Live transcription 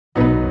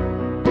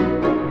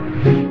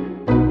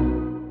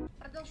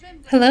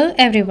Hello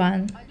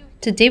everyone!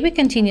 Today we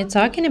continue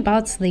talking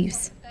about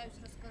sleeves.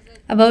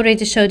 I've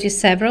already showed you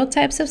several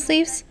types of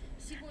sleeves,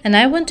 and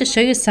I want to show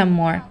you some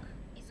more.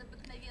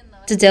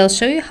 Today I'll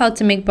show you how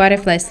to make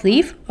butterfly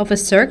sleeve of a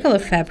circle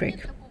of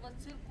fabric.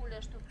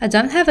 I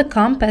don't have a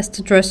compass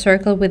to draw a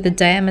circle with a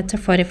diameter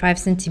 45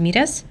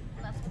 centimeters.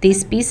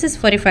 This piece is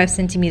 45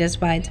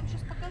 centimeters wide,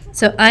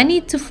 so I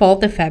need to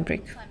fold the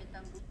fabric.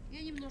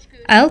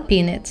 I'll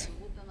pin it.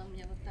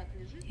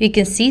 You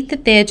can see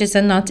that the edges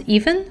are not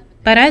even,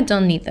 but I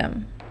don't need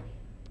them.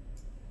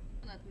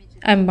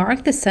 I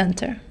mark the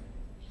center.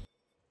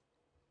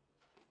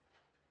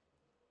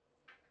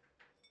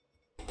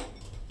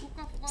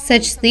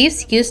 Such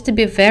sleeves used to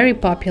be very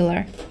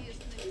popular.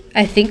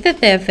 I think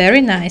that they are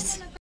very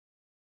nice.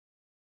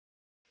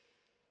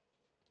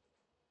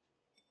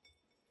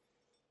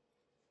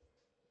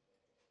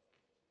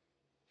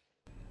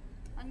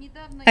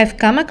 I've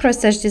come across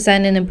such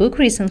design in a book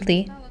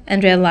recently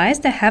and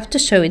realized I have to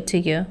show it to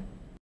you.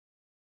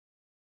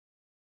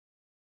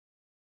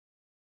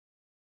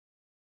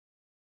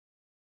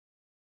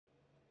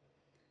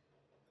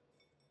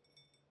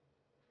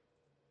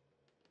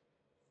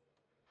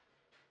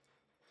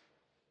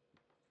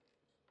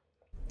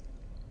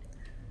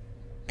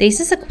 This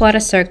is a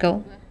quarter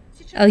circle.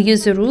 I'll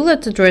use a ruler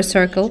to draw a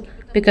circle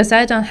because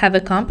I don't have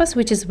a compass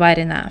which is wide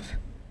enough.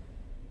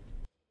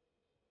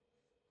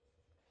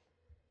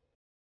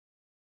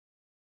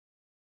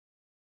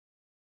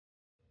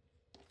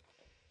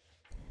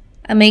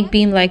 I make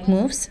beam-like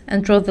moves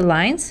and draw the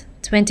lines,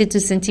 22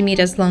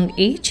 centimeters long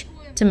each,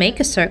 to make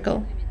a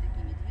circle.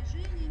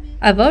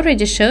 I've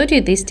already showed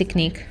you this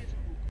technique.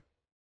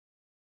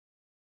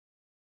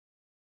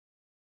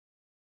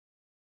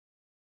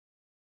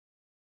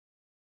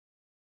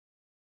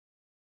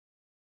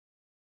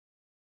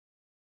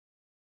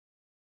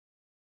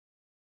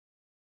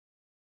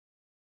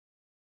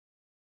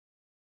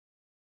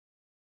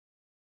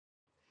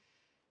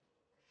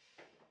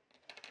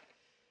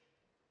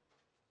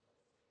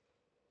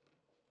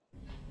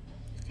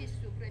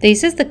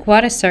 This is the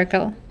quarter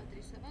circle.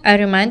 I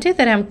remind you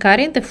that I'm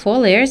cutting the 4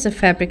 layers of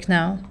fabric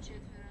now.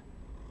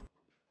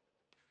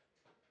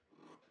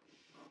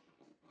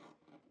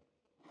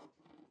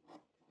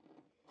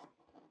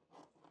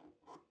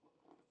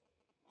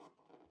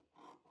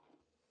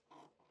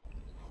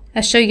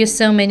 I show you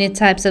so many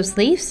types of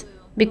sleeves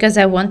because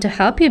I want to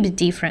help you be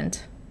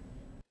different.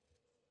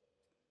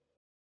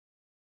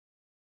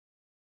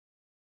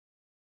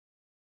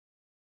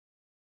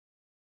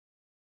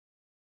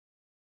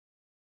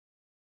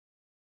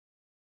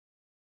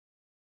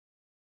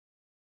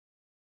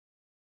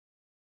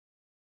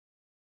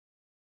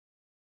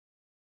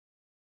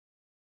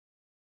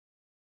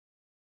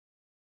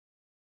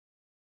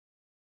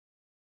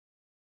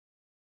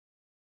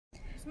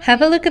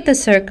 Have a look at the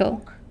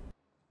circle.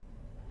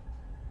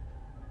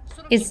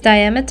 Its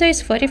diameter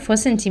is 44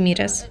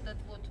 centimeters.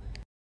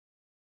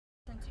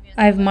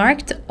 I've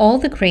marked all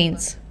the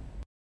grains.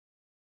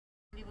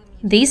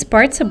 These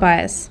parts are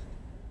bias.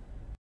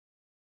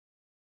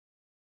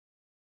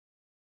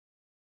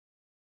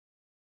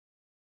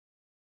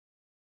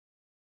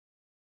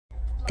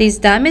 This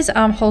dummy's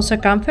armhole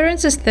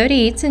circumference is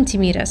 38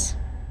 centimeters.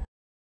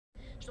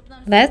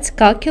 Let's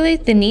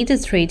calculate the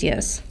needed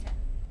radius.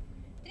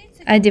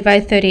 I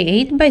divide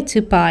 38 by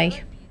 2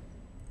 pi.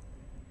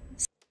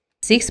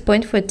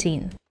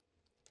 6.14.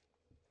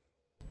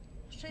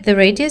 The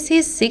radius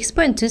is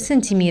 6.2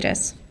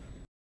 centimeters.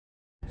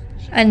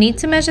 I need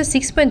to measure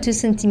 6.2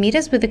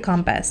 centimeters with a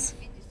compass.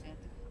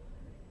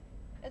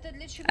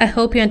 I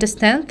hope you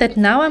understand that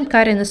now I'm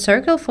cutting a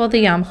circle for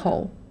the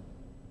armhole.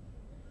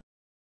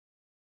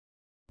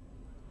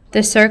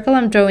 The circle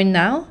I'm drawing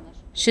now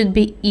should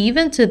be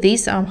even to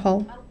this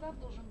armhole.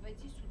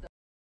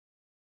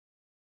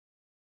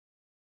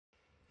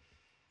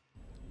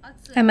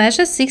 I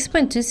measure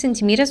 6.2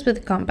 centimeters with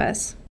a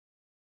compass.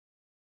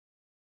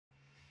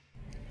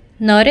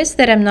 Notice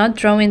that I'm not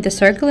drawing the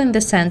circle in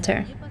the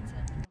center.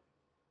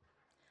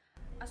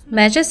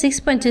 Measure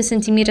 6.2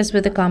 centimeters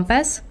with a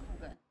compass,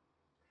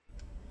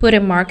 put a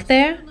mark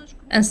there,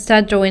 and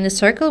start drawing a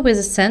circle with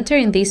a center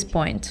in this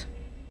point.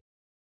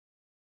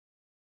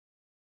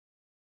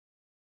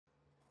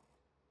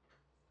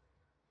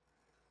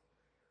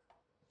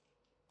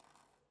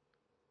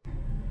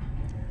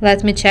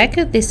 Let me check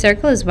if this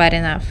circle is wide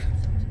enough.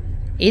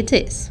 It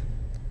is.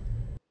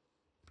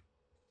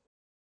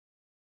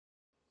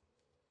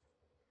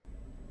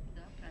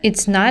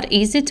 It's not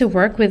easy to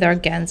work with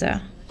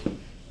organza.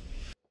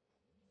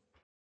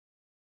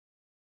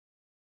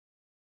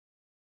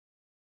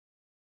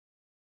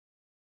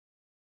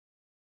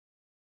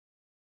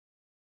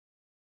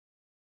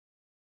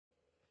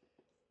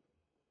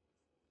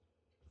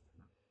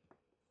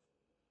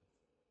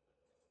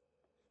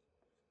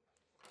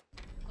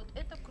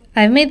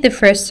 I've made the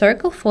first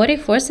circle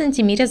 44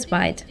 centimeters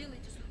wide.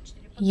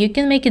 You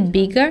can make it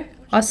bigger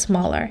or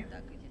smaller.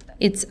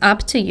 It's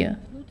up to you.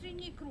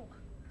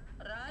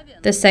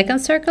 The second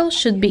circle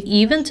should be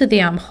even to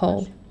the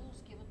armhole.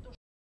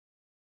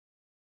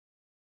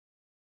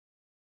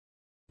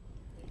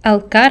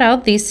 I'll cut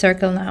out this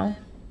circle now.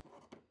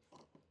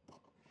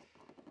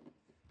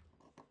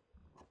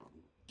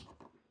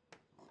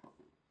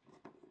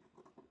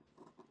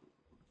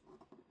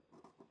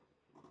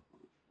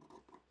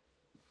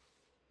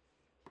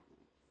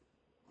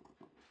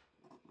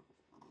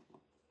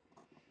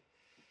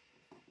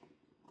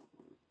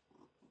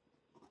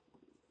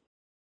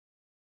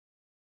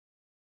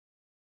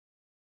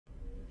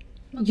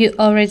 You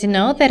already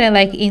know that I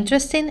like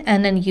interesting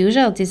and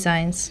unusual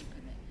designs.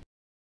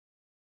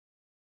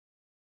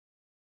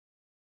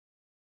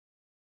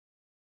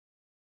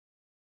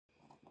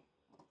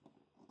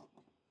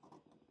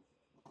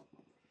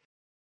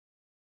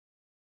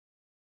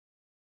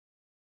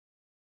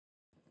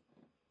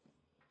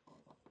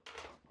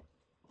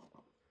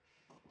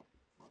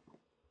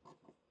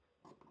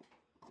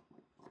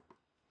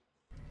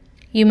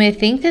 You may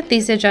think that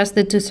these are just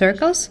the two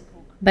circles,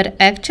 but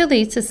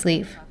actually it's a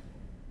sleeve.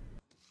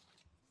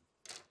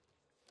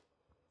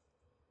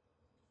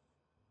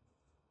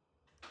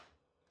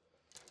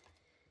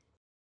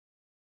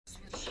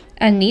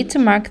 I need to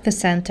mark the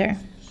center.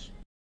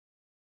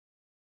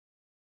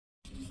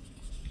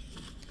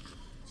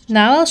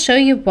 Now I'll show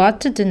you what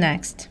to do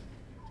next.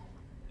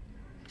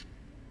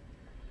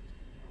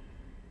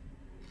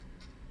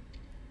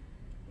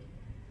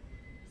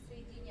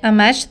 I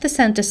match the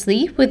center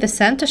sleeve with the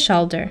center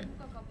shoulder.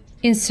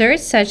 Insert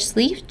such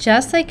sleeve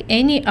just like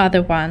any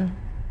other one.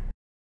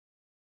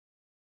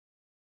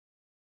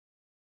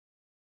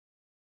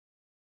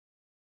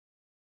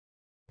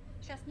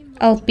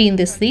 I'll pin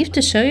the sleeve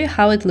to show you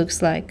how it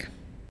looks like.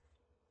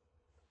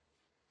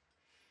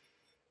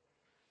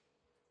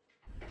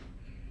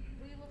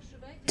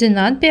 Do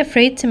not be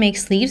afraid to make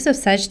sleeves of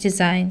such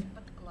design.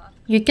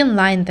 You can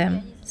line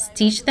them,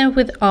 stitch them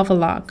with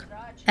overlock,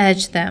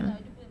 edge them,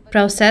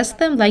 process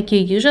them like you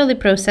usually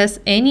process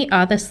any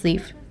other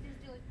sleeve.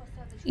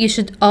 You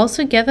should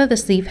also gather the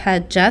sleeve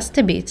head just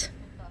a bit.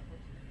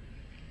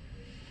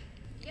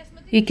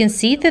 You can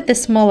see that the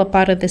smaller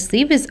part of the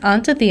sleeve is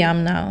onto the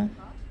arm now.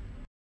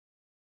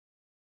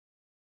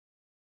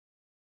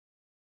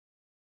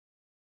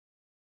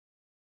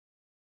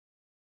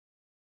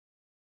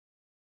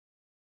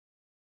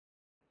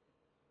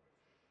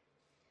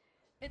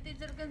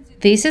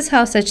 This is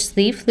how such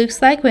sleeve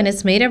looks like when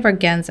it's made of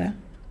organza.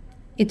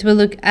 It will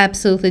look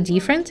absolutely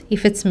different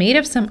if it's made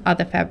of some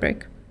other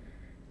fabric.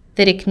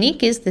 The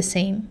technique is the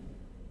same.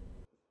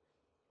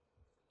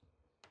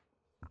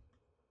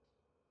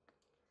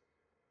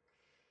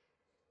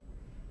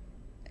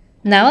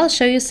 Now I'll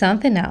show you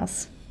something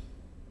else.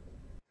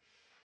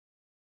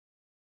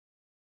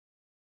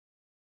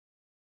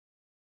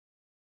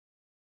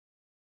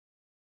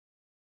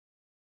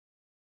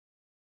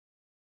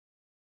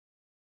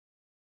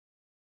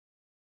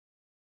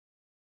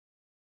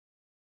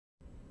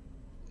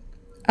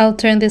 I'll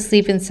turn the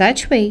sleeve in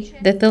such way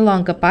that the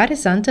longer part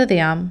is onto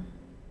the arm.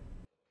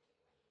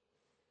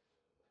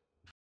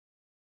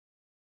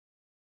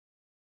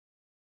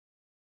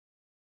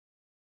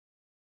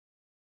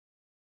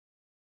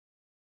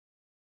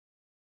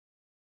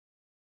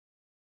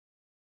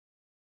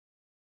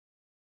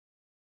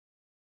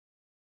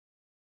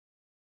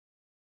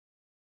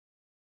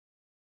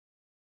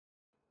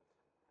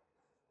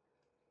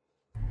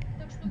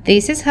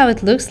 This is how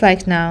it looks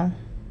like now.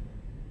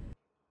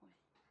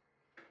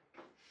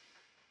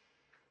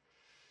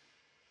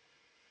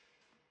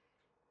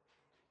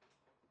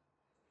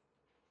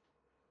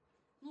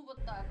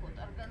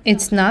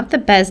 It's not the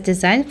best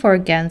design for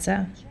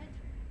organza.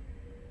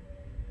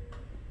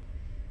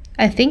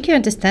 I think you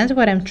understand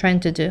what I'm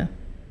trying to do.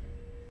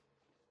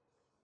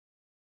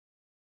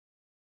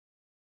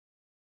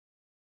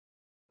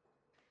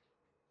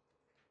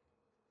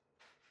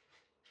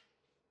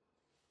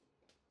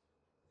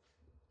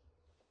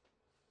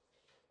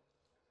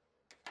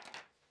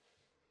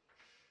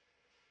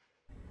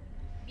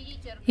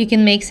 You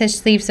can make such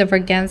sleeves of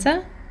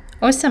organza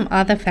or some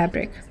other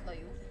fabric.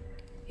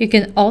 You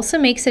can also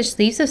make such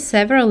sleeves of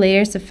several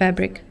layers of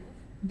fabric.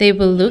 They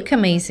will look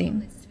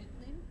amazing.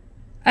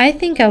 I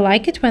think I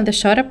like it when the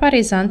shorter part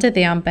is onto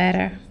the arm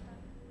better.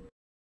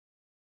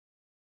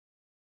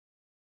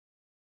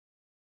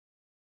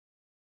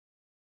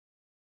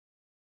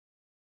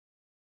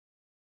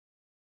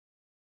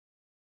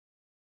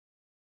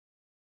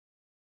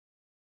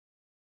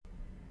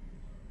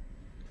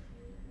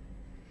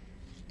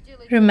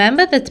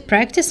 Remember that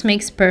practice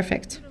makes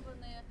perfect.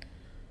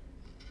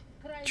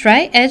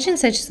 Try edging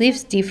such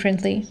sleeves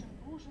differently.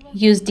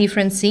 Use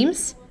different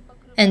seams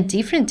and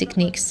different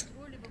techniques.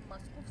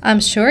 I'm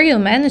sure you'll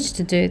manage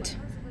to do it.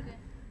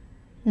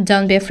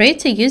 Don't be afraid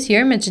to use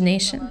your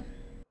imagination.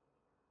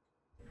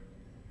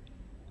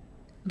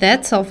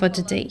 That's all for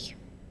today.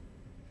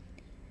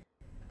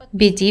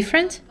 Be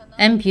different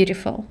and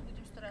beautiful.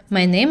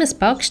 My name is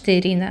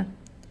Irina.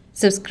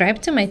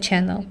 Subscribe to my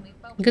channel.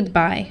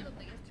 Goodbye.